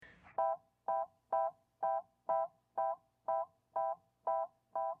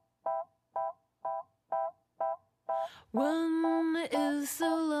One is the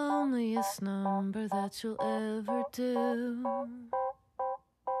loneliest number that you'll ever do.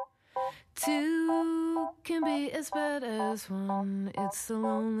 Two can be as bad as one. It's the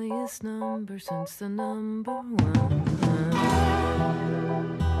loneliest number since the number one.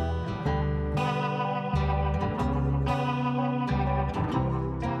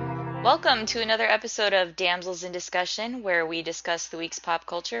 Welcome to another episode of Damsels in Discussion, where we discuss the week's pop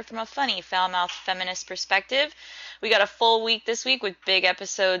culture from a funny, foul-mouthed feminist perspective. We got a full week this week with big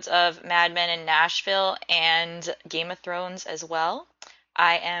episodes of Mad Men in Nashville and Game of Thrones as well.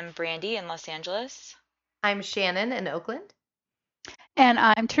 I am Brandy in Los Angeles. I'm Shannon in Oakland. And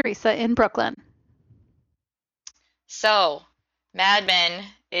I'm Teresa in Brooklyn. So, Mad Men,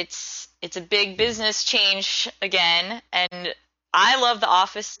 it's a big business change again, and I love the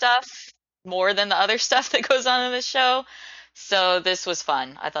office stuff more than the other stuff that goes on in the show. So this was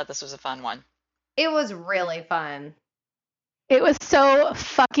fun. I thought this was a fun one. It was really fun. It was so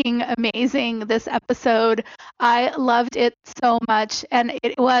fucking amazing, this episode. I loved it so much, and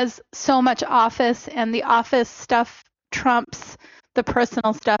it was so much Office, and the Office stuff trumps the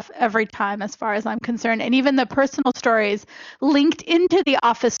personal stuff every time, as far as I'm concerned. And even the personal stories linked into the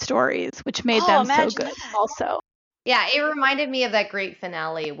Office stories, which made them so good also. Yeah, it reminded me of that great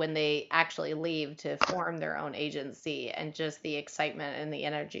finale when they actually leave to form their own agency, and just the excitement and the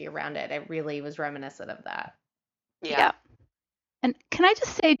energy around it. It really was reminiscent of that. Yeah. And can I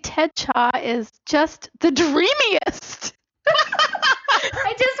just say, Ted Cha is just the dreamiest.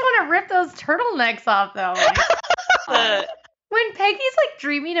 I just want to rip those turtlenecks off, though. When Peggy's like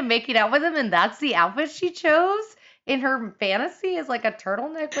dreaming of making out with him, and that's the outfit she chose in her fantasy, is like a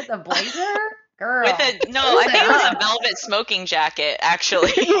turtleneck with a blazer. Girl. I think it was a velvet smoking jacket,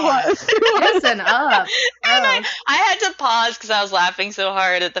 actually. It was. Listen up. And I had to pause because I was laughing so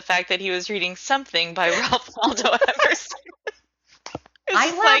hard at the fact that he was reading something by Ralph Waldo Emerson.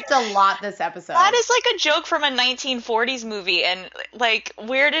 I laughed a lot this episode. That is like a joke from a 1940s movie, and like,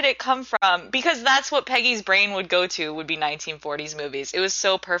 where did it come from? Because that's what Peggy's brain would go to, would be 1940s movies. It was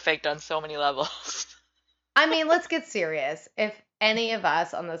so perfect on so many levels. I mean, let's get serious. If any of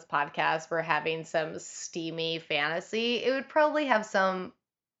us on this podcast were having some steamy fantasy, it would probably have some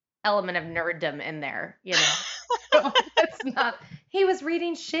element of nerddom in there, you know? It's not. He was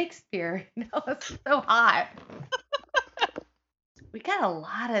reading Shakespeare. It's so hot. We got a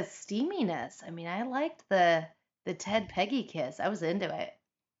lot of steaminess. I mean, I liked the Ted Peggy kiss. I was into it.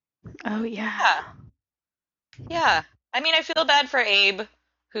 Oh, yeah. Yeah. I mean, I feel bad for Abe,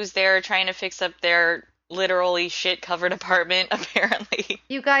 who's there trying to fix up their literally shit-covered apartment, apparently.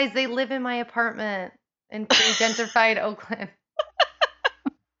 You guys, they live in my apartment in gentrified Oakland.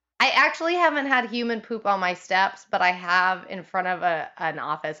 I actually haven't had human poop on my steps, but I have in front of an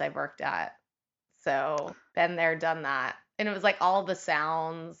office I've worked at. So, been there, done that. And it was like all the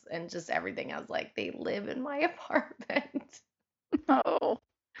sounds and just everything. I was like, they live in my apartment. Oh.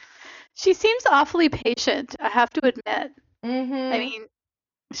 She seems awfully patient, I have to admit. Mm-hmm. I mean,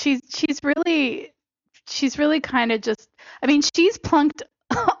 she's really kind of just, I mean, she's plunked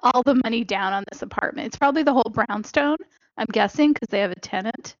all the money down on this apartment. It's probably the whole brownstone, I'm guessing, because they have a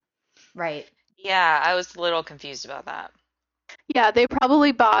tenant. Right. Yeah, I was a little confused about that. Yeah, they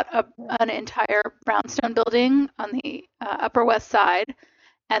probably bought an entire brownstone building on the Upper West Side,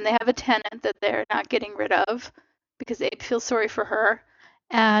 and they have a tenant that they're not getting rid of because Abe feels sorry for her.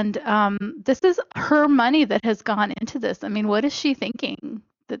 And this is her money that has gone into this. I mean, what is she thinking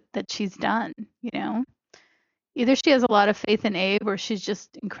that she's done, you know? Either she has a lot of faith in Abe or she's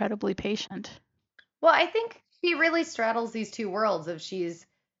just incredibly patient. Well, I think she really straddles these two worlds of she's,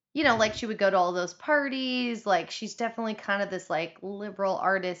 you know, like she would go to all those parties. Like she's definitely kind of this like liberal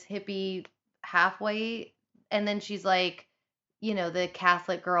artist, hippie halfway. And then she's like, you know, the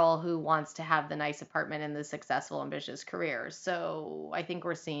Catholic girl who wants to have the nice apartment and the successful, ambitious career. So I think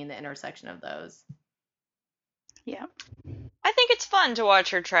we're seeing the intersection of those. Yeah. I think it's fun to watch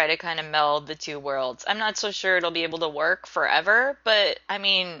her try to kind of meld the two worlds. I'm not so sure it'll be able to work forever, but I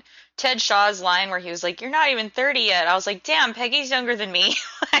mean, Ted Shaw's line where he was like, "You're not even 30 yet." I was like, "Damn, Peggy's younger than me."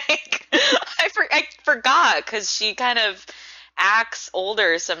 Like, I forgot because she kind of acts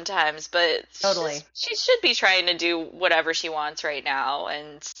older sometimes, but Totally. she should be trying to do whatever she wants right now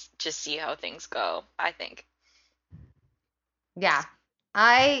and just see how things go, I think. Yeah.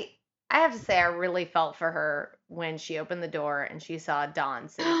 I have to say I really felt for her when she opened the door and she saw Dawn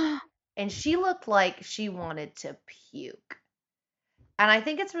sitting. And she looked like she wanted to puke. And I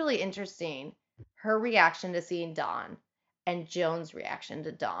think it's really interesting. Her reaction to seeing Dawn and Joan's reaction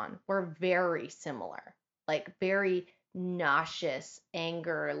to Dawn were very similar. Like very nauseous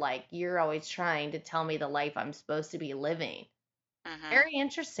anger, like you're always trying to tell me the life I'm supposed to be living. Hmm. Very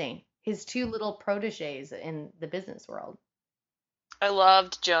interesting. His two little proteges in the business world. I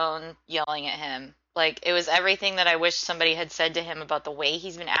loved Joan yelling at him. Like, it was everything that I wish somebody had said to him about the way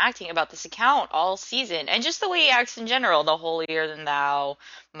he's been acting about this account all season, and just the way he acts in general, the holier than thou,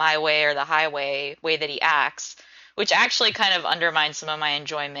 my way or the highway way that he acts, which actually kind of undermined some of my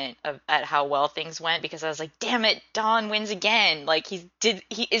enjoyment at how well things went because I was like, damn it, Don wins again. Like, he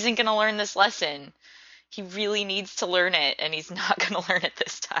isn't gonna learn this lesson. He really needs to learn it, and he's not gonna learn it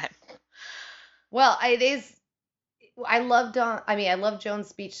this time. Well, it is. I love Dawn. I mean, I love Joan's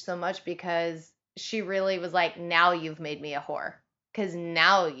speech so much because she really was like, "Now you've made me a whore, because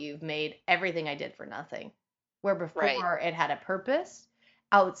now you've made everything I did for nothing." Where Right. before it had a purpose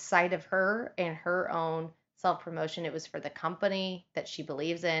outside of her and her own self promotion. It was for the company that she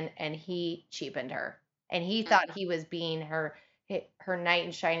believes in, and he cheapened her. And he thought he was being her knight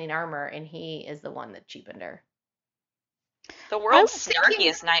in shining armor, and he is the one that cheapened her. The I world's was thinking,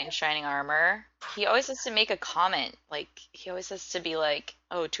 snarkiest knight in shining armor. He always has to make a comment. Like, he always has to be like,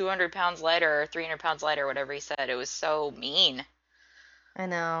 oh, 200 pounds lighter or 300 pounds lighter, whatever he said. It was so mean. I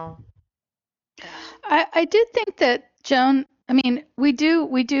know. I did think that Joan. I mean, we do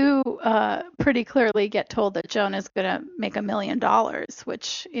pretty clearly get told that Joan is going to make $1 million,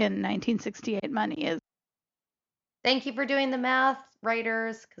 which in 1968 money is. Thank you for doing the math,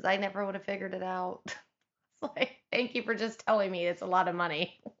 writers, because I never would have figured it out. It's like, thank you for just telling me it's a lot of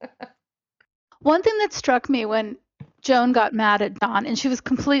money. One thing that struck me when Joan got mad at Don, and she was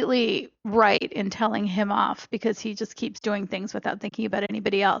completely right in telling him off because he just keeps doing things without thinking about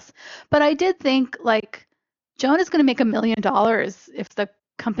anybody else. But I did think, like, Joan is going to make $1 million if the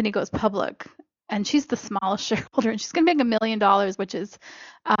company goes public, and she's the smallest shareholder, and she's going to make $1 million, which is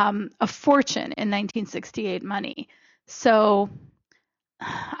a fortune in 1968 money. So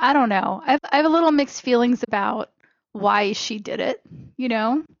I don't know. I have a little mixed feelings about why she did it, you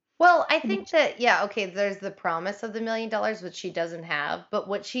know? Well, I think that, yeah, okay, there's the promise of the $1 million, which she doesn't have, but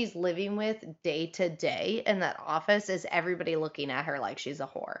what she's living with day to day in that office is everybody looking at her like she's a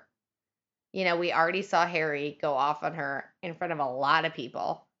whore. We already saw Harry go off on her in front of a lot of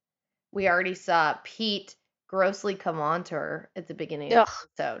people. We already saw Pete grossly come on to her at the beginning of Ugh.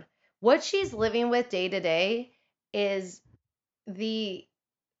 the episode. What she's living with day to day is the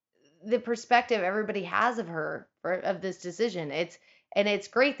the perspective everybody has of her of this decision. It's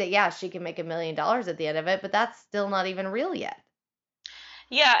great that yeah, she can make $1 million at the end of it, but that's still not even real yet.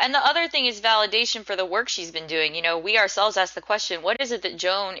 Yeah, and the other thing is validation for the work she's been doing. We ourselves ask the question, what is it that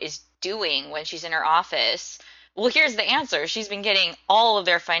Joan is doing when she's in her office? Well, here's the answer. She's been getting all of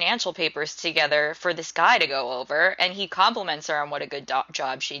their financial papers together for this guy to go over, and he compliments her on what a good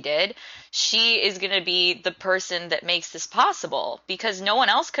job she did. She is going to be the person that makes this possible because no one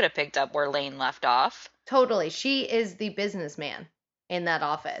else could have picked up where Lane left off. Totally. She is the businessman in that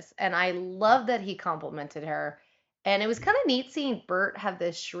office. And I love that he complimented her. And it was kind of neat seeing Bert have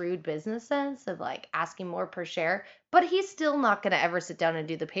this shrewd business sense of like asking more per share, but he's still not going to ever sit down and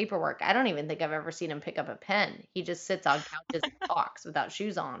do the paperwork. I don't even think I've ever seen him pick up a pen. He just sits on couches and talks without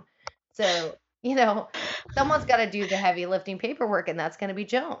shoes on. So, someone's got to do the heavy lifting paperwork, and that's going to be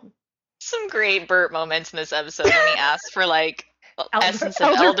Joan. Some great Bert moments in this episode when he asks for like essence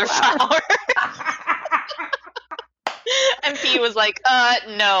of Elderflower. elderflower. And P was like,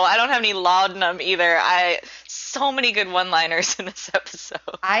 no, I don't have any laudanum either. So many good one-liners in this episode.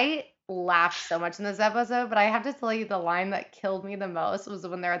 I laughed so much in this episode, but I have to tell you the line that killed me the most was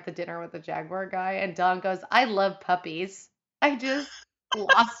when they're at the dinner with the Jaguar guy and Don goes, "I love puppies." I just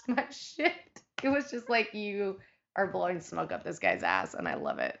lost my shit. It was just like you are blowing smoke up this guy's ass, and I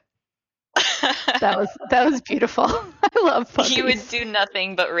love it. That was beautiful. I love puppies. You would do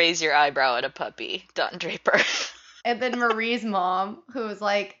nothing but raise your eyebrow at a puppy, Don Draper. And then Marie's mom, who was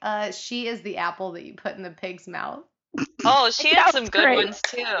like, she is the apple that you put in the pig's mouth. Oh, she had That some was good great. ones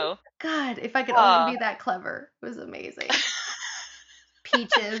too. God, if I could only be that clever. It was amazing.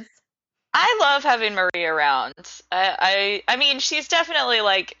 Peaches. I love having Marie around. I mean, she's definitely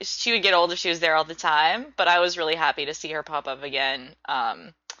like she would get old if she was there all the time, but I was really happy to see her pop up again.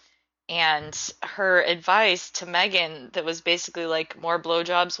 And her advice to Megan that was basically like more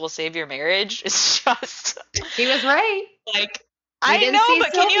blowjobs will save your marriage is just She was right. like We I didn't know, see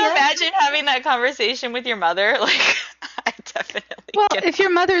but can you Sylvia. imagine having that conversation with your mother? Like I definitely Well, get if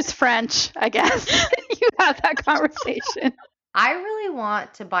your mother's French, I guess you have that conversation. I really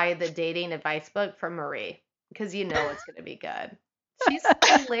want to buy the dating advice book from Marie because it's going to be good. She's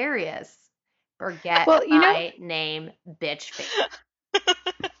hilarious. Forget Well, my name, bitch face.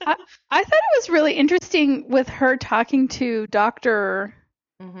 I, I thought it was really interesting with her talking to Dr.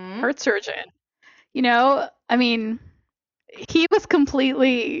 Mm-hmm. Heart Surgeon. I mean, he was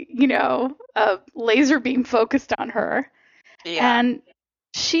completely, a laser beam focused on her. Yeah. And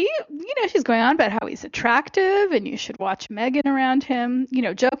she's going on about how he's attractive and you should watch Megan around him,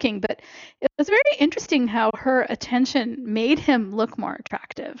 joking. But it was very interesting how her attention made him look more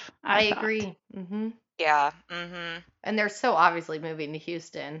attractive, I I thought. agree. Mm-hmm. Yeah. Mm-hmm. And they're so obviously moving to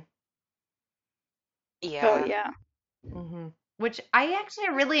Houston. Oh, Yeah. yeah. Mm-hmm. Which I actually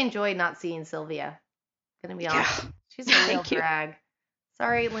really enjoyed not seeing Sylvia. Gonna be honest. Yeah. She's a real Thank you. drag.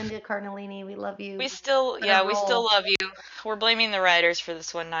 Sorry, Linda Cardellini. We love you. We still, Better yeah, we still roll. love you. We're blaming the writers for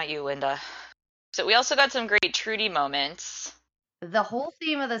this one, not you, Linda. So we also got some great Trudy moments. The whole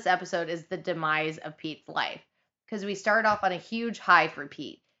theme of this episode is the demise of Pete's life. Because we start off on a huge high for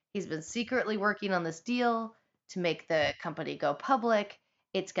Pete. He's been secretly working on this deal to make the company go public.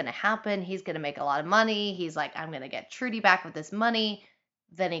 It's going to happen. He's going to make a lot of money. He's like, I'm going to get Trudy back with this money.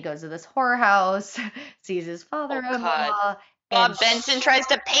 Then he goes to this whorehouse, sees his Oh, God. father-in-law, Bob and Benson tries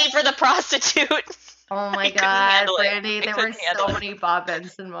to pay for the prostitute. oh my I couldn't God, handle it. Brandy, I there were couldn't handle so it. many Bob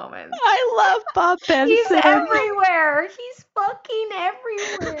Benson moments. I love Bob He's Benson everywhere. He's fucking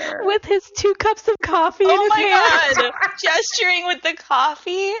everywhere. with his 2 cups of coffee in Oh his my hand. God. Gesturing with the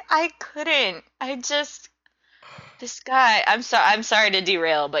coffee. I couldn't. This guy, I'm sorry to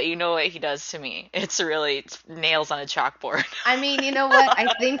derail, but you know what he does to me. It's nails on a chalkboard. I mean, you know what?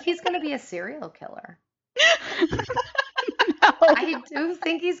 I think he's going to be a serial killer. No. I do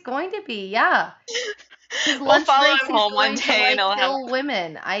think he's going to be, yeah. His We'll lunch follow breaks, him he's home one going day to and he'll like have kill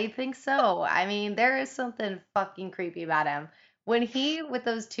women. I think so. I mean, there is something fucking creepy about him. When with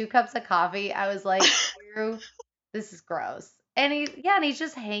those 2 cups of coffee, I was like, "Ew, this is gross." And he's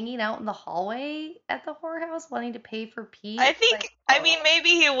just hanging out in the hallway at the whorehouse wanting to pay for Pete. I think, Like, I mean, maybe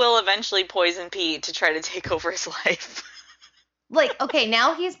he will eventually poison Pete to try to take over his life. like, okay,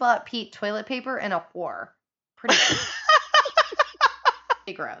 now he's bought Pete toilet paper and a whore. Pretty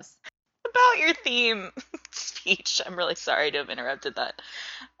gross. About your theme speech. I'm really sorry to have interrupted that.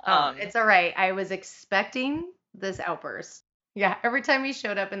 It's all right. I was expecting this outburst. Yeah, every time he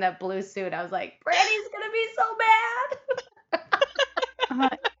showed up in that blue suit, I was like, Brandy's gonna be so mad.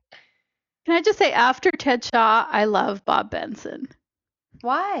 Can I just say, after Ted Shaw, I love Bob Benson.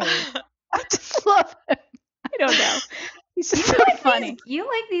 Why? I just love him. I don't know. He's just so funny. You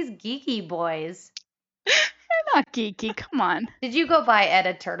like these geeky boys. They're not geeky. Come on. Did you go buy Ed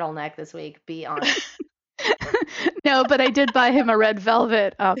a turtleneck this week? Be honest. No, but I did buy him a red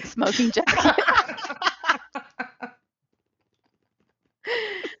velvet smoking jacket.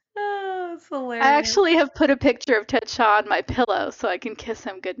 Oh, it's hilarious. I actually have put a picture of Ted Shaw on my pillow so I can kiss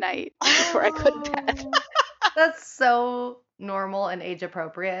him goodnight before I go to bed. That's so normal and age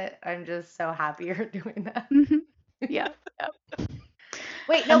appropriate. I'm just so happy you're doing that. Mm-hmm. Yeah.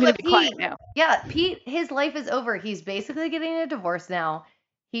 Wait, no, I'm gonna but be quiet Pete, now. yeah, Pete, his life is over. He's basically getting a divorce now.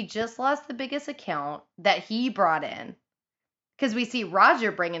 He just lost the biggest account that he brought in. Because we see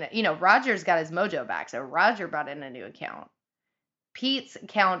Roger bringing it, Roger's got his mojo back, so Roger brought in a new account. Pete's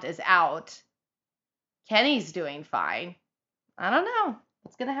account is out. Kenny's doing fine. I don't know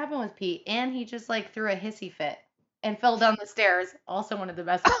what's going to happen with Pete. And he just like threw a hissy fit and fell down the stairs. Also one of the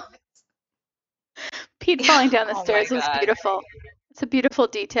best moments. Pete falling down the Oh my stairs was God. beautiful. It's a beautiful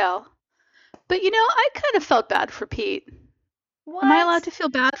detail. But I kind of felt bad for Pete. What? Am I allowed to feel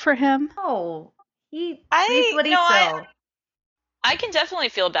bad for him? No. He I- makes what he no, I- sells. I can definitely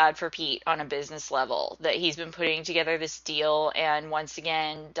feel bad for Pete on a business level that he's been putting together this deal, and once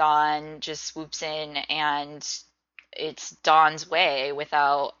again, Dawn just swoops in and it's Dawn's way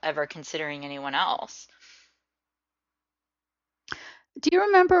without ever considering anyone else. Do you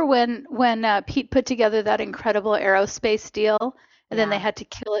remember when Pete put together that incredible aerospace deal, and then they Yeah. had to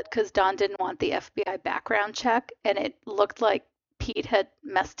kill it because Don didn't want the FBI background check, and it looked like Pete had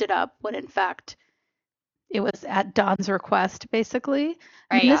messed it up when in fact it was at Don's request, basically.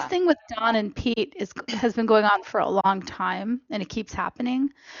 I mean, Right. this Yeah. thing with Don and Pete has been going on for a long time, and it keeps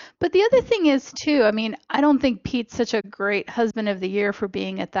happening. But the other thing is too, I mean, I don't think Pete's such a great husband of the year for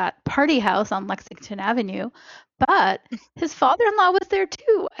being at that party house on Lexington Avenue, but his father-in-law was there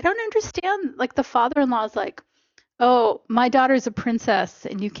too. I don't understand. Like the father-in-law's like, oh, my daughter's a princess,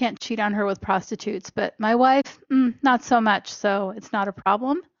 and you can't cheat on her with prostitutes, but my wife, not so much, so it's not a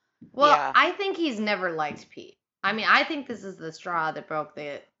problem. Well, Yeah. I think he's never liked Pete. I mean, I think this is the straw that broke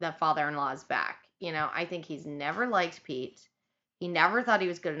the father-in-law's back. I think he's never liked Pete. He never thought he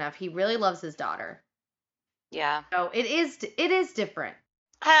was good enough. He really loves his daughter. Yeah. So it is different.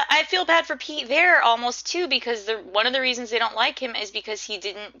 I feel bad for Pete there almost too because one of the reasons they don't like him is because he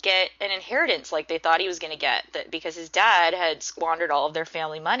didn't get an inheritance like they thought he was going to get, that because his dad had squandered all of their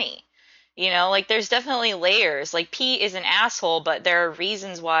family money. Like there's definitely layers. Like Pete is an asshole, but there are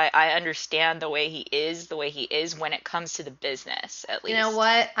reasons why I understand the way he is when it comes to the business, at You know least.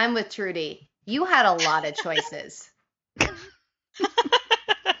 what? I'm with Trudy. You had a lot of choices.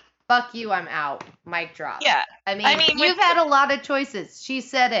 Fuck you, I'm out. Mic drop. Yeah. I mean, I mean, you've had a lot of choices. She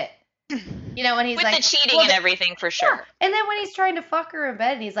said it. And he's with like, the cheating well, and everything for yeah. sure. And then when he's trying to fuck her in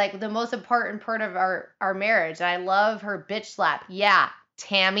bed, and he's like, the most important part of our marriage, and I love her bitch slap. Yeah,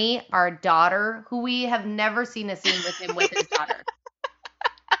 Tammy, our daughter, who we have never seen a scene with him with his daughter.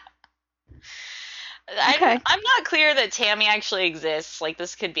 Okay. I'm not clear that Tammy actually exists. Like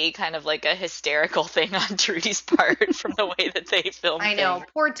this could be kind of like a hysterical thing on Trudy's part from the way that they filmed I know, things.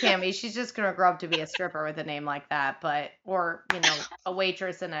 poor Tammy. She's just gonna grow up to be a stripper with a name like that, or a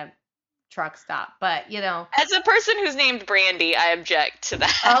waitress in a truck stop. But As a person who's named Brandy, I object to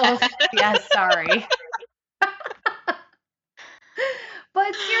that. oh yes, sorry.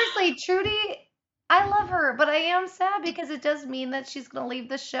 But seriously, Trudy, I love her, but I am sad because it does mean that she's gonna leave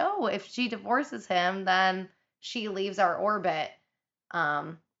the show. If she divorces him, then she leaves our orbit.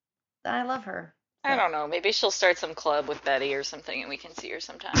 Then I love her. I don't know. Maybe she'll start some club with Betty or something, and we can see her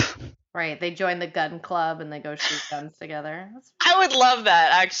sometime. Right, they join the gun club and they go shoot guns together. I would love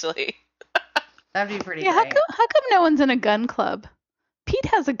that, actually. That'd be pretty Yeah, how great. come no one's in a gun club? Pete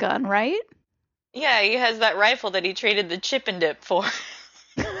has a gun, right? Yeah, he has that rifle that he traded the chip and dip for.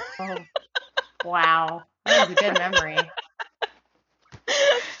 Oh, wow, that was a good memory.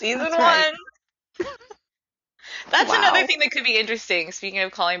 Season That's right. 1. That's Wow. another thing that could be interesting. Speaking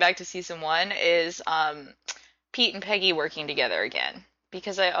of calling back to season 1, is Pete and Peggy working together again.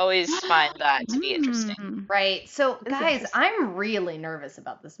 Because I always find that to be interesting. Mm. Right. So, That's guys, interesting. I'm really nervous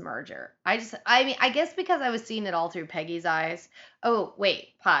about this merger. I mean, I guess because I was seeing it all through Peggy's eyes. Oh,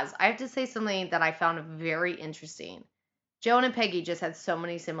 wait, pause. I have to say something that I found very interesting. Joan and Peggy just had so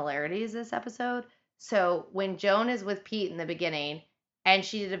many similarities this episode. So, when Joan is with Pete in the beginning, and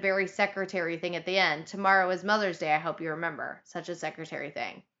she did a very secretary thing at the end, tomorrow is Mother's Day, I hope you remember. Such a secretary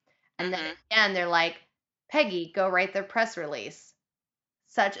thing. And then Mhm. at the end, they're like, Peggy, go write the press release.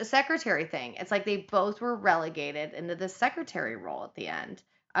 Such a secretary thing. It's like they both were relegated into the secretary role at the end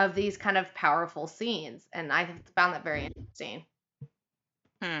of these kind of powerful scenes. And I found that very interesting.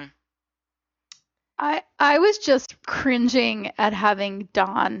 Hmm. I was just cringing at having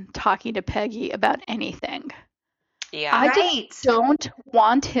Don talking to Peggy about anything. Yeah. I Right. just don't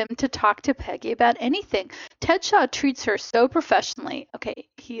want him to talk to Peggy about anything. Ted Shaw treats her so professionally. Okay,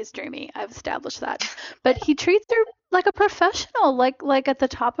 he is dreamy. I've established that. But he treats her like a professional, like at the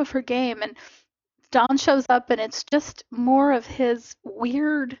top of her game. And Don shows up and it's just more of his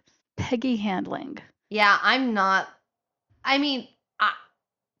weird Peggy handling. Yeah, I'm not. I mean,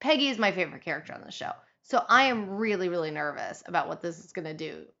 Peggy is my favorite character on the show. So I am really, really nervous about what this is going to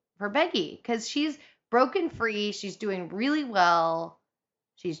do for Peggy because she's broken free. She's doing really well.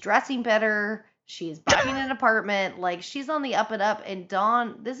 She's dressing better. She's buying an apartment. Like, she's on the up and up. And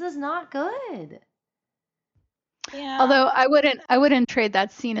Dawn, this is not good. Yeah. Although I wouldn't trade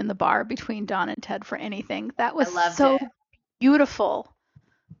that scene in the bar between Don and Ted for anything. That was loved so it. beautiful.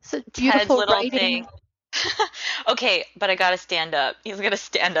 So Ted's beautiful little writing. thing. Okay, but I gotta stand up. He's gonna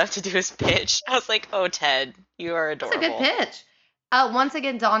stand up to do his pitch. I was like, oh, Ted, you are That's a adorable. good pitch. Once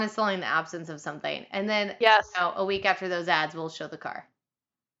again, Dawn is selling the absence of something. And then Yes. a week after those ads, we'll show the car.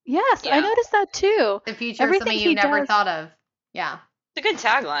 Yes, Yeah. I noticed that too. The future of Everything something you he never does- thought of. Yeah. It's a good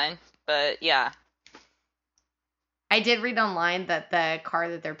tagline, but yeah. I did read online that the car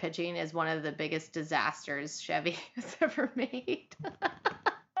that they're pitching is one of the biggest disasters Chevy has ever made.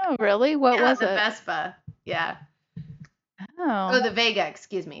 Oh, really? What Yeah, was the it? Vespa. Yeah. Oh. Oh, the Vega,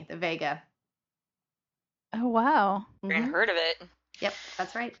 excuse me. The Vega. Oh, wow. Hadn't Mhm. heard of it. Yep,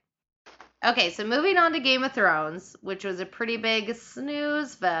 that's right. Okay, so moving on to Game of Thrones, which was a pretty big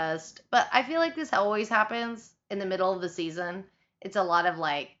snooze fest. But I feel like this always happens in the middle of the season. It's a lot of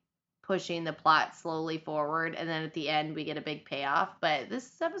like pushing the plot slowly forward, and then at the end we get a big payoff. But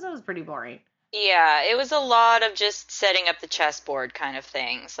this episode was pretty boring. Yeah, it was a lot of just setting up the chessboard kind of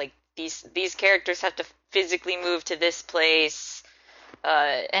things. Like these characters have to physically move to this place,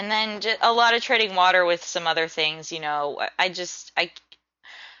 and then just a lot of treading water with some other things.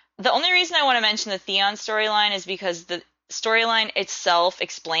 The only reason I want to mention the Theon storyline is because the storyline itself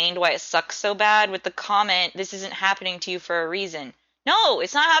explained why it sucks so bad with the comment, "This isn't happening to you for a reason." No,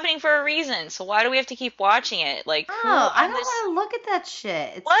 it's not happening for a reason. So why do we have to keep watching it? Like, who Oh, I on don't this want to look at that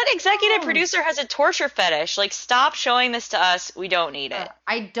shit. It's what executive gross. producer has a torture fetish? Like, stop showing this to us. We don't need it.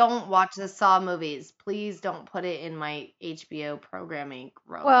 I don't watch the Saw movies. Please don't put it in my HBO programming.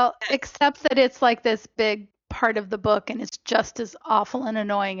 Gross. Well, except that it's like this big part of the book and it's just as awful and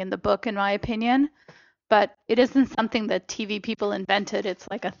annoying in the book, in my opinion. But it isn't something that TV people invented. It's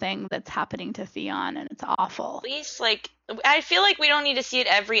like a thing that's happening to Theon and it's awful. At least, like, I feel like we don't need to see it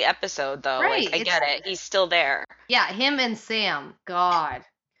every episode, though. Right, Like, I get it. He's still there. Yeah, him and Sam. God,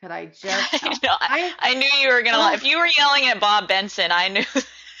 could I just? I know. I knew you were gonna. If you were yelling at Bob Benson, I knew.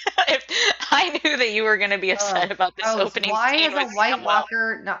 I knew that you were gonna be upset about this Gross. opening Why scene is a with White Samuel.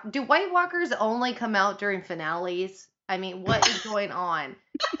 Walker not? Do White Walkers only come out during finales? I mean, what is going on?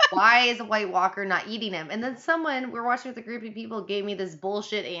 Why is a White Walker not eating him? And then someone, we're watching with a group of people, gave me this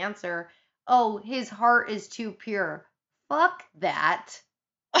bullshit answer. Oh, his heart is too pure. Fuck that.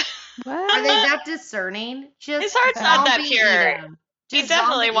 Are What? they that discerning? Just His heart's not that zombie eat pure. him. He Just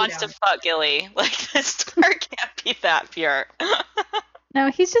definitely zombie wants eat to him. fuck Gilly. Like, this heart can't be that pure. No,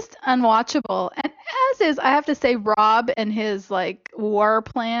 he's just unwatchable. And as is, I have to say, Rob and his like war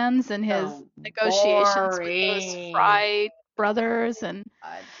plans and his So negotiations with those boring. Fry brothers and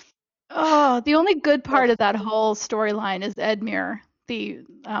God. the only good part Ugh. of that whole storyline is Edmure, the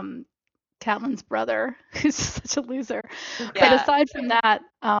Catelyn's brother, who's such a loser. But Yeah. aside from that,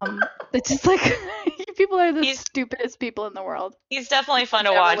 it's just like people are the He's- stupidest people in the world. He's definitely fun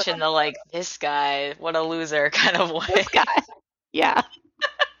to Never watch will. in the, like, this guy, what a loser kind of way. This guy. Yeah.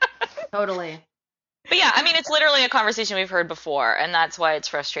 Totally. But yeah, I mean, it's literally a conversation we've heard before, and that's why it's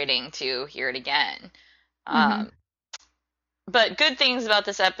frustrating to hear it again. But good things about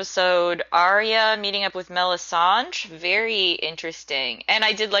this episode, Arya meeting up with Melisandre, very interesting. And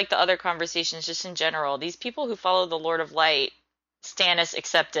I did like the other conversations just in general. These people who follow the Lord of Light, Stannis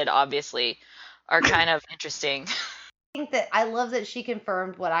accepted, obviously, are kind of interesting. I think that I love that she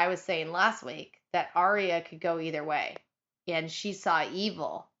confirmed what I was saying last week, that Arya could go either way. And she saw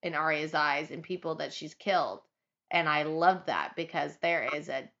evil in Arya's eyes in people that she's killed. And I loved that because there is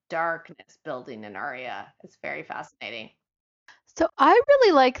a darkness building in Arya. It's very fascinating. So I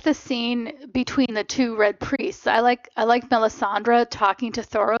really like the scene between the two red priests. I like Melisandre talking to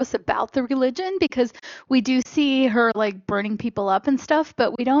Thoros about the religion because we do see her like burning people up and stuff,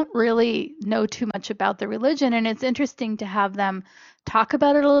 but we don't really know too much about the religion, and it's interesting to have them talk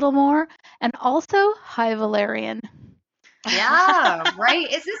about it a little more. And also High Valyrian. Yeah,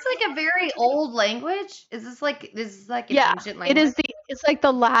 right. Is this like a very old language? Is this like an Yeah, ancient language? it is it's like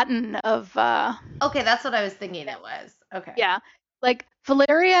the Latin of Okay, that's what I was thinking it was. Okay. yeah. Like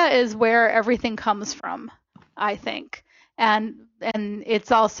Valeria is where everything comes from, I think. And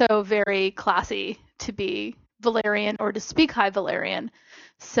it's also very classy to be Valerian or to speak High Valerian.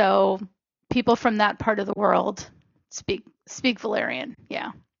 So people from that part of the world speak Valerian.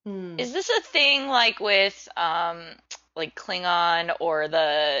 Yeah. Is this a thing like with like Klingon or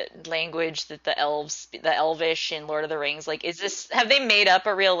the language that the Elvish in Lord of the Rings, like have they made up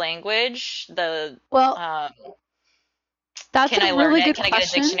a real language? Well, that's can I a learn really it? good Can I get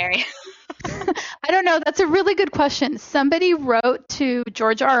a question. dictionary? I don't know. That's a really good question. Somebody wrote to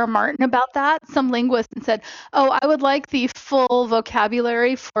George R. R. Martin about that, some linguist, and said, "Oh, I would like the full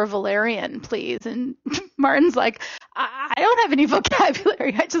vocabulary for Valerian, please." And Martin's like, "I don't have any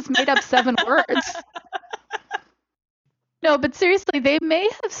vocabulary. I just made up 7 words." No, but seriously, they may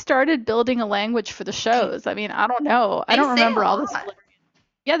have started building a language for the shows. I mean, I don't know. I They don't say remember a all this. lot.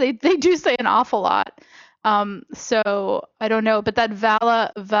 Yeah, they do say an awful lot. So I don't know, but that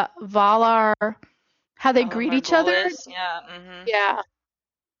Valar, how they greet each other. Margulis, yeah. Yeah.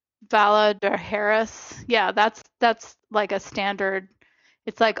 Vala Harris. Yeah, that's like a standard.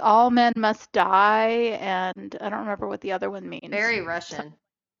 It's like all men must die, and I don't remember what the other one means. Very Russian.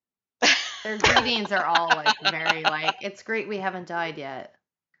 Their greetings are all like very like, it's great we haven't died yet.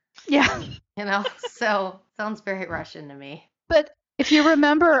 Yeah. You know? So sounds very Russian to me. But if you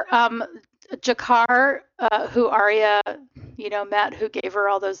remember, Jakar, who Arya, met, who gave her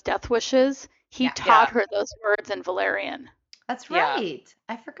all those death wishes, he taught her those words in Valerian. That's Yeah. right.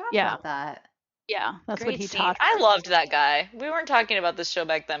 I forgot Yeah. about that. Yeah, that's what Great he scene. taught her. I loved that guy. We weren't talking about this show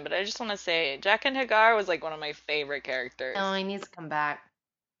back then, but I just want to say Jaqen Hagar was like one of my favorite characters. Oh, he needs to come back.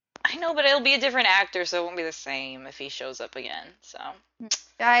 I know, but it'll be a different actor, so it won't be the same if he shows up again. So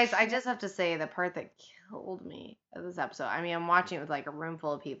Guys, I just have to say the part that killed me of this episode. I mean, I'm watching it with like a room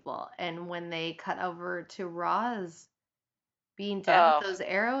full of people, and when they cut over to Roz being dead with those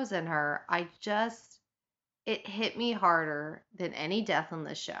arrows in her, it hit me harder than any death on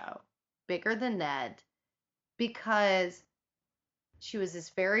the show, bigger than Ned, because She was this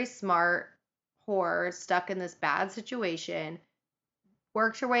very smart whore stuck in this bad situation,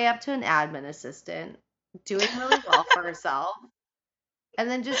 worked her way up to an admin assistant, doing really well for herself, and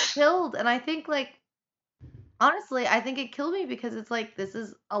then just killed. And I think, like, honestly, I think it killed me because it's like, this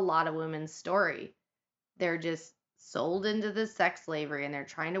is a lot of women's story. They're just sold into this sex slavery and they're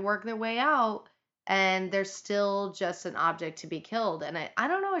trying to work their way out and they're still just an object to be killed. And I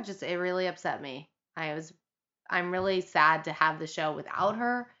don't know, it really upset me. I'm really sad to have the show without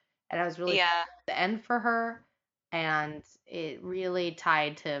her, and I was really sad Yeah. at the end for her, and it really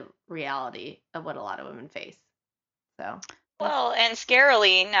tied to reality of what a lot of women face. So that's Well, and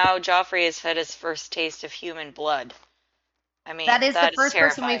scarily, now Joffrey has had his first taste of human blood. I that mean, is the that is first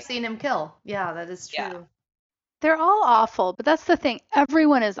person we've terrifying. seen him kill. Yeah, that is Yeah. true. They're all awful, but that's the thing.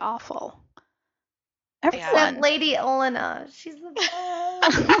 Everyone is awful. Yeah. Except Everyone. Lady Olenna. She's the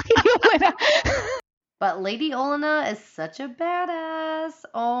best. But Lady Olenna is such a badass.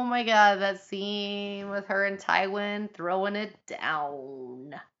 Oh my god, that scene with her and Tywin throwing it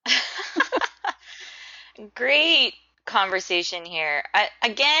down. Great conversation here.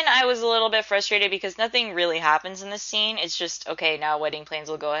 I was a little bit frustrated because nothing really happens in this scene. It's just, okay, now wedding plans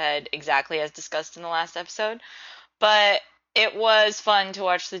will go ahead exactly as discussed in the last episode. But it was fun to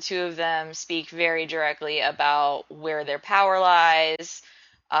watch the two of them speak very directly about where their power lies,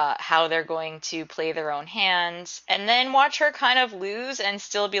 how they're going to play their own hands, and then watch her kind of lose and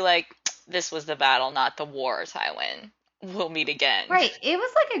still be like, this was the battle, not the war, Tywin. We'll meet again. Right. It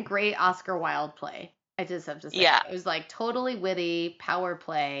was like a great Oscar Wilde play. I just have to say. Yeah. It was like totally witty, power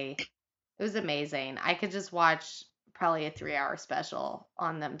play. It was amazing. I could just watch probably a 3-hour special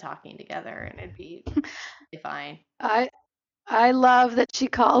on them talking together and it'd be fine. I love that she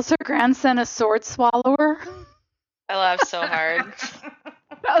calls her grandson a sword swallower. I laughed so hard.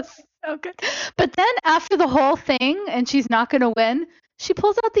 That was so good. But then after the whole thing and she's not going to win, she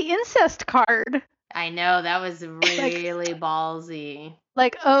pulls out the incest card. I know, that was really ballsy.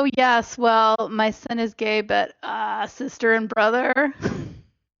 Like, oh yes, well, my son is gay, but sister and brother.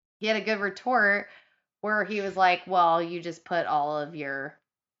 He had a good retort where he was like, well, you just put all of your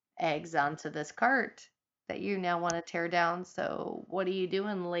eggs onto this cart that you now want to tear down. So what are you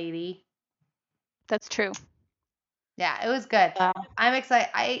doing, lady? That's true. Yeah, it was good. I'm excited.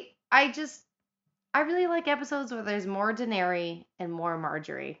 I really like episodes where there's more Daenerys and more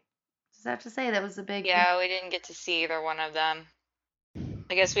Marjorie. Just have to say that was a big Yeah, we didn't get to see either one of them.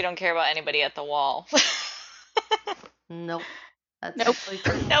 I guess we don't care about anybody at the wall. Nope. That's Nope. actually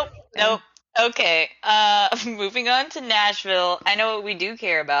true. Nope. Okay. Moving on to Nashville. I know what we do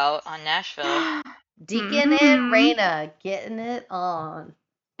care about on Nashville. Deacon and Raina getting it on.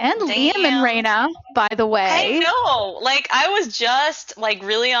 And Liam and Raina, by the way. I know. Like, I was just, like,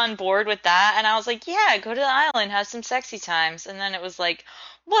 really on board with that, and I was like, yeah, go to the island, have some sexy times. And then it was like,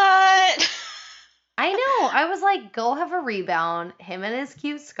 what? I know. I was like, go have a rebound. Him and his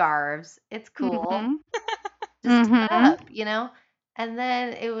cute scarves. It's cool. Mhm. Just Mhm. shut up, you know? And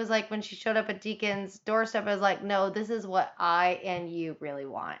then it was like when she showed up at Deacon's doorstep, I was like, no, this is what I and you really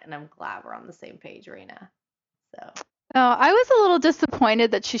want. And I'm glad we're on the same page, Raina. So Oh, I was a little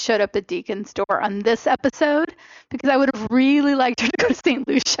disappointed that she showed up at Deacon's door on this episode because I would have really liked her to go to St.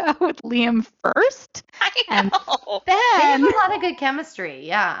 Lucia with Liam first. I And know. they have then, a lot of good chemistry.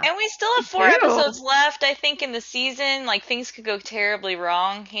 Yeah. And we still have 4 True. episodes left, I think, in the season. Like, things could go terribly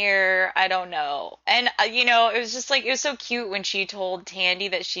wrong here. I don't know. And, you know, it was just like, it was so cute when she told Tandy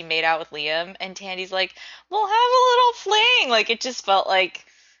that she made out with Liam, and Tandy's like, we'll have a little fling. Like, it just felt like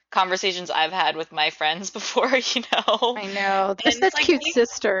conversations I've had with my friends before, you know? I know, they're And such it's like, cute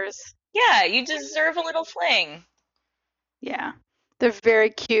sisters. yeah, you deserve a little fling. Yeah, they're very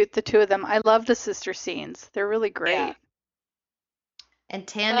cute, the two of them. I love the sister scenes. They're really great. Yeah. And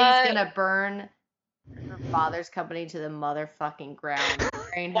Tandy's gonna burn her father's company to the motherfucking ground.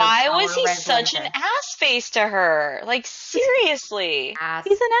 wearing her Why was Power he Red such an blanket. ass face to her? Like, seriously. Ass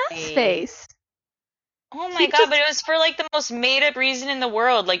He's an ass face. face. Oh my He God, just- but it was for like the most made up reason in the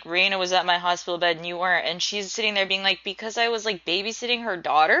world. Like, Raina was at my hospital bed and you weren't, and she's sitting there being like, because I was like babysitting her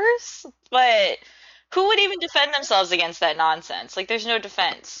daughters? But who would even defend themselves against that nonsense? Like, there's no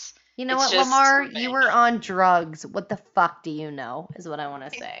defense. You know It's what, just Lamar? revenge. You were on drugs. What the fuck do you know? Is what I want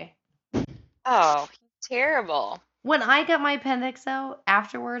to say. Oh, terrible. When I got my appendix out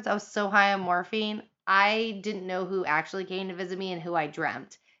afterwards, I was so high on morphine, I didn't know who actually came to visit me and who I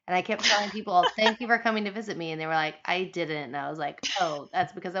dreamt. And I kept telling people, thank you for coming to visit me. And they were like, I didn't. And I was like, oh,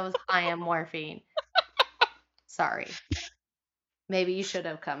 that's because I was high on morphine. Sorry. Maybe you should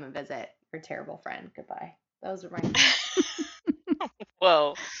have come and visit your terrible friend. Goodbye. Those are my.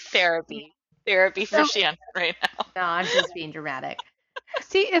 Whoa, therapy. Therapy for No. Shannon right now. No, I'm just being dramatic.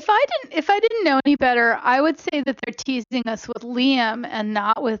 See, if I didn't know any better, I would say that they're teasing us with Liam and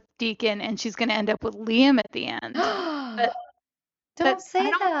not with Deacon, and she's going to end up with Liam at the end. But Don't say I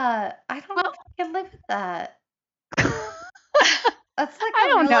don't. that. I don't know Well, if I can live with that. That's like I a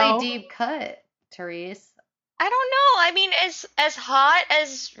don't really know. deep cut, Therese. I don't know. I mean, as hot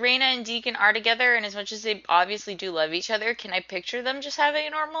as Raina and Deacon are together, and as much as they obviously do love each other, can I picture them just having a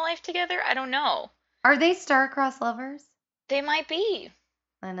normal life together? I don't know. Are they star-crossed lovers? They might be.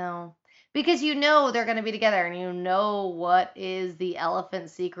 I know. Because you know they're going to be together, and you know what is the elephant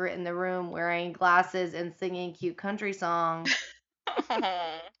secret in the room wearing glasses and singing cute country song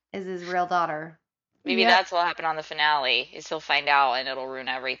is his real daughter. Maybe Yep. that's what'll happen on the finale, is he'll find out and it'll ruin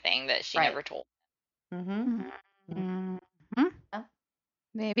everything that she Right. never told. Mm-hmm. Mhm. Yeah.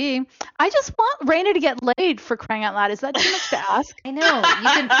 Maybe. I just want Raina to get laid, for crying out loud. Is that too much to ask? I know.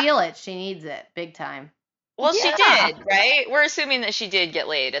 You can feel it. She needs it big time. Well, she Yeah. did, right? We're assuming that she did get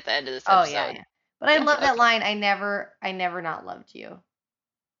laid at the end of this Oh episode. yeah. But I love that Okay. line. I never not loved you.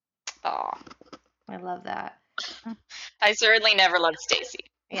 Aw. I love that. I certainly never loved Stacy.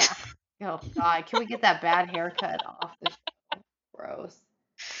 Yeah. Oh God, can we get that bad haircut off the show? Gross.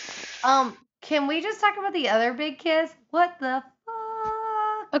 Can we just talk about the other big kiss? What the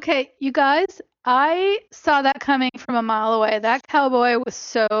fuck? Okay, you guys, I saw that coming from a mile away. That cowboy was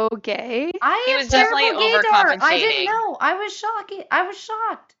so gay. I He am was definitely terrible gaydar. I overcompensating. didn't know. I was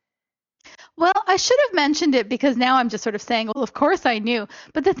shocked. Well, I should have mentioned it because now I'm just sort of saying, well, of course I knew.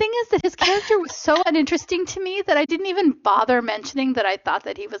 But the thing is that his character was so uninteresting to me that I didn't even bother mentioning that I thought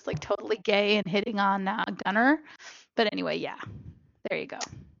that he was like totally gay and hitting on Gunnar. But anyway, yeah, there you go.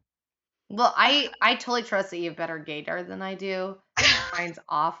 Well, I totally trust that you have better gaydar than I do. Mine's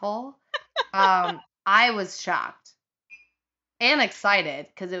awful. I was shocked and excited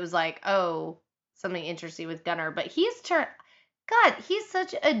because it was like, oh, something interesting with Gunnar. But he's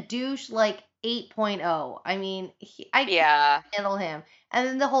such a douche, like 8.0. I mean, I Yeah. can't handle him. And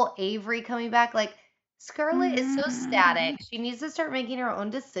then the whole Avery coming back, like Scarlett is so static. She needs to start making her own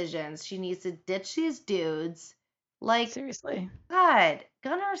decisions. She needs to ditch these dudes. Like, Seriously. God,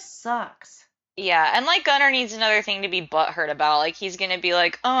 Gunnar sucks. Yeah, and like Gunnar needs another thing to be butthurt about. Like he's gonna be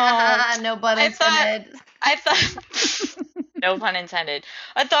like, oh, No butt I thought- intended. I thought, no pun intended.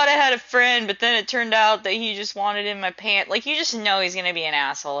 I thought I had a friend, but then it turned out that he just wanted in my pants. Like you just know he's gonna be an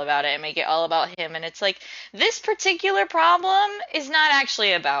asshole about it and make it all about him. And it's like this particular problem is not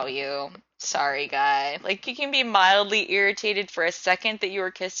actually about you. Sorry, guy. Like you can be mildly irritated for a second that you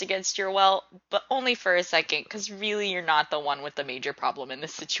were kissed against your will, but only for a second, because really you're not the one with the major problem in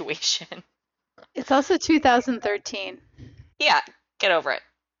this situation. It's also 2013. Yeah, get over it.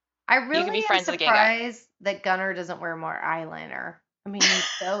 I can really be am friends with a gay guy. surprised that Gunnar doesn't wear more eyeliner. I mean, he's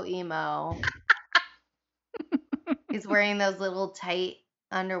so emo. He's wearing those little tight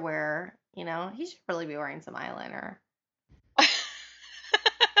underwear. You know, he should really be wearing some eyeliner.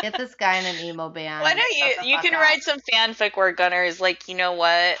 Get this guy in an emo band. Why don't Shut the you fuck can up. write some fanfic where Gunnar is like, you know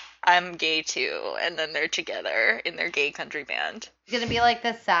what? I'm gay too, and then they're together in their gay country band. He's gonna be like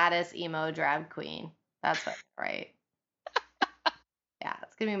the saddest emo drag queen. That's what, right? Yeah,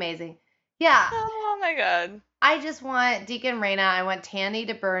 it's gonna be amazing. Yeah, Oh my god. I just want Deacon Raina. I want Tandy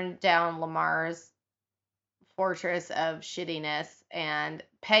to burn down Lamar's fortress of shittiness, and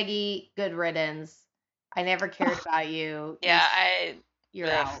Peggy, good riddance. I never cared about you. Yeah, You're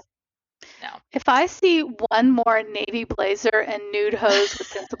ugh. out. no. If I see one more navy blazer and nude hose with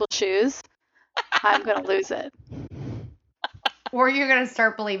sensible shoes, I'm gonna lose it. Or you're gonna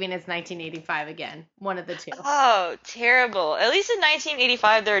start believing it's 1985 again. One of the two. Oh, terrible. At least in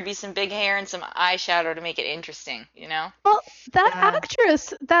 1985 there would be some big hair and some eyeshadow to make it interesting, you know? Well, Yeah.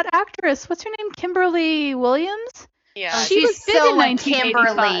 that actress, what's her name? Kimberly Williams? Yeah. Oh, She she's was big so in a 1985.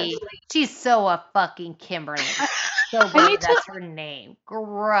 Kimberly. She's so a fucking Kimberly. So need big, to- that's her name.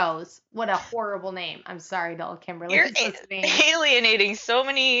 Gross. What a horrible name. I'm sorry to all Kimberly You're listening. alienating so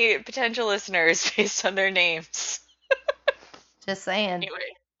many potential listeners based on their names. Just saying. Anyway.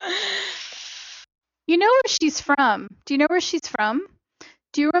 You know where she's from? Do you know where she's from?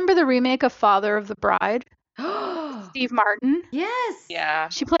 Do you remember the remake of Father of the Bride? Steve Martin? Yes. Yeah.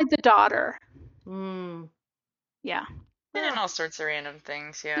 She played the daughter. Mm. Yeah. Been in all sorts of random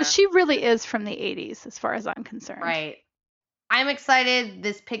things, yeah. But she really is from the 80s, as far as I'm concerned. Right. I'm excited.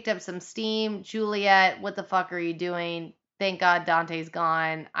 This picked up some steam. Juliet, what the fuck are you doing? Thank God Dante's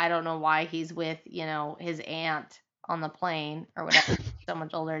gone. I don't know why he's with, his aunt on the plane or whatever. So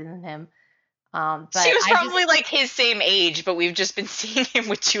much older than him. But She was I just- probably like his same age, but we've just been seeing him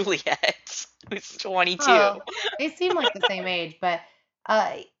with Juliet, who's 22. Oh, they seem like the same age, but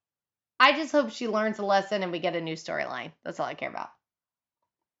I just hope she learns a lesson and we get a new storyline. That's all I care about.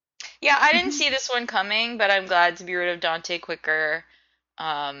 Yeah, I didn't see this one coming, but I'm glad to be rid of Dante quicker.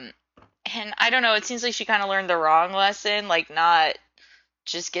 Um, and I don't know, it seems like she kind of learned the wrong lesson, like not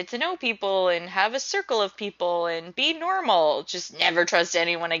just get to know people and have a circle of people and be normal. Just never trust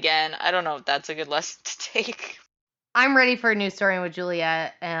anyone again. I don't know if that's a good lesson to take. I'm ready for a new story with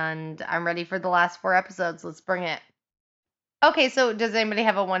Juliet, and I'm ready for the last 4 episodes. Let's bring it. Okay, so does anybody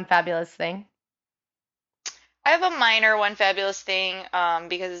have a one fabulous thing? I have a minor one fabulous thing,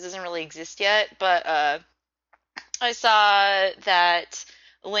 because it doesn't really exist yet, but I saw that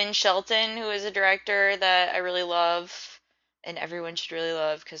Lynn Shelton, who is a director that I really love, and everyone should really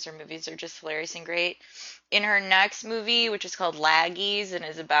love because her movies are just hilarious and great. In her next movie, which is called Laggies and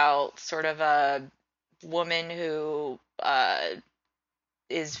is about sort of a woman who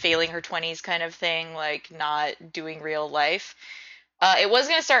is failing her 20s kind of thing, like not doing real life. It was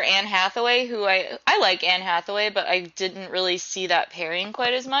gonna star Anne Hathaway, who I like Anne Hathaway, but I didn't really see that pairing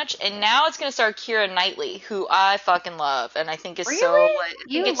quite as much. And now it's gonna star Keira Knightley, who I fucking love, and I think is so Really? like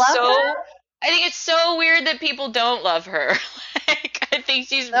You love her? I think it's so weird that people don't love her. Like I think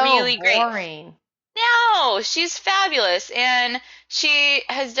she's So really great. boring. No, she's fabulous, and she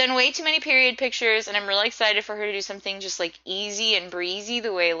has done way too many period pictures, and I'm really excited for her to do something just like easy and breezy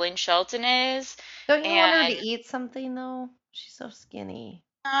the way Lynn Shelton is. Don't you want her to And eat something though? She's so skinny.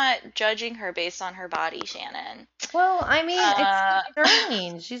 not judging her based on her body, Shannon. Well, I mean, Uh, it's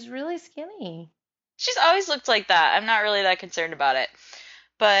strange. She's really skinny. she's always looked like that. I'm not really that concerned about it.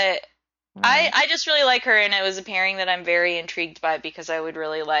 But Mm. I just really like her, and it was a pairing that I'm very intrigued by because I would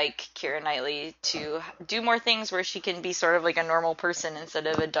really like Keira Knightley to do more things where she can be sort of like a normal person instead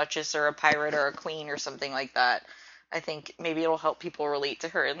of a duchess or a pirate or a queen or something like that. I think maybe it'll help people relate to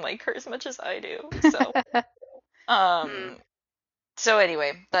her and like her as much as I do. So, Hmm. um, so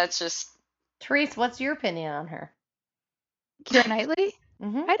anyway, that's just Therese, what's your opinion on her? Keira Knightley?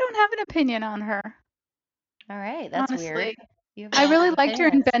 Mm-hmm. I don't have an opinion on her, All right, that's weird. honestly. You have I a lot really of liked her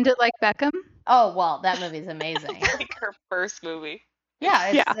in opinions. Bend It Like Beckham. Oh, well, that movie's amazing. like her first movie. Yeah,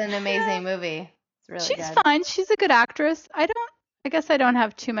 it's Yeah. an amazing movie. It's really She's good. fine. She's a good actress. I guess I don't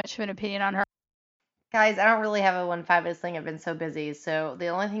have too much of an opinion on her. Guys, I don't really have a one fabulous thing. I've been so busy. So the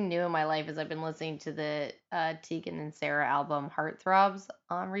only thing new in my life is I've been listening to the Tegan and Sarah album Heartthrobs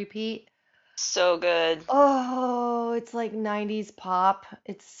on repeat. So good. Oh, it's like 90s pop.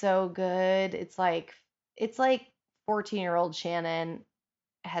 It's so good. It's like 14-year-old Shannon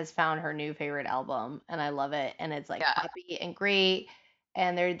has found her new favorite album and I love it. And it's like Yeah. poppy and great.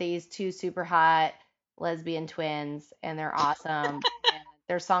 And they're these two super hot lesbian twins and they're awesome. And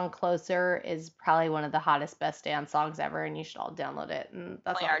their song Closer is probably one of the hottest, best dance songs ever, and you should all download it. And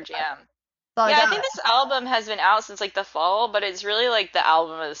that's Definitely all I our got. jam. That's all I Yeah, I got. think this album has been out since like the fall, but it's really like the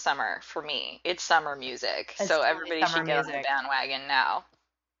album of the summer for me. It's summer music, It's so totally everybody summer should get on the music. bandwagon now.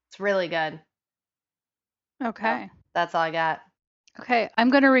 It's really good. Okay. That's all I got. Okay. I'm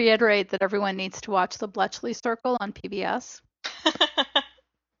going to reiterate that everyone needs to watch The Bletchley Circle on PBS.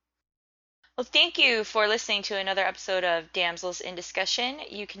 Well, thank you for listening to another episode of Damsels in Discussion.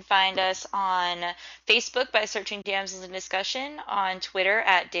 You can find us on Facebook by searching Damsels in Discussion, on Twitter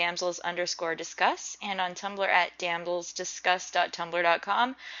at damsels_discuss, and on Tumblr at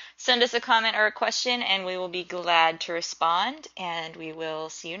damselsdiscuss.tumblr.com. Send us a comment or a question, and we will be glad to respond, and we will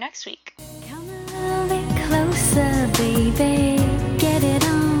see you next week.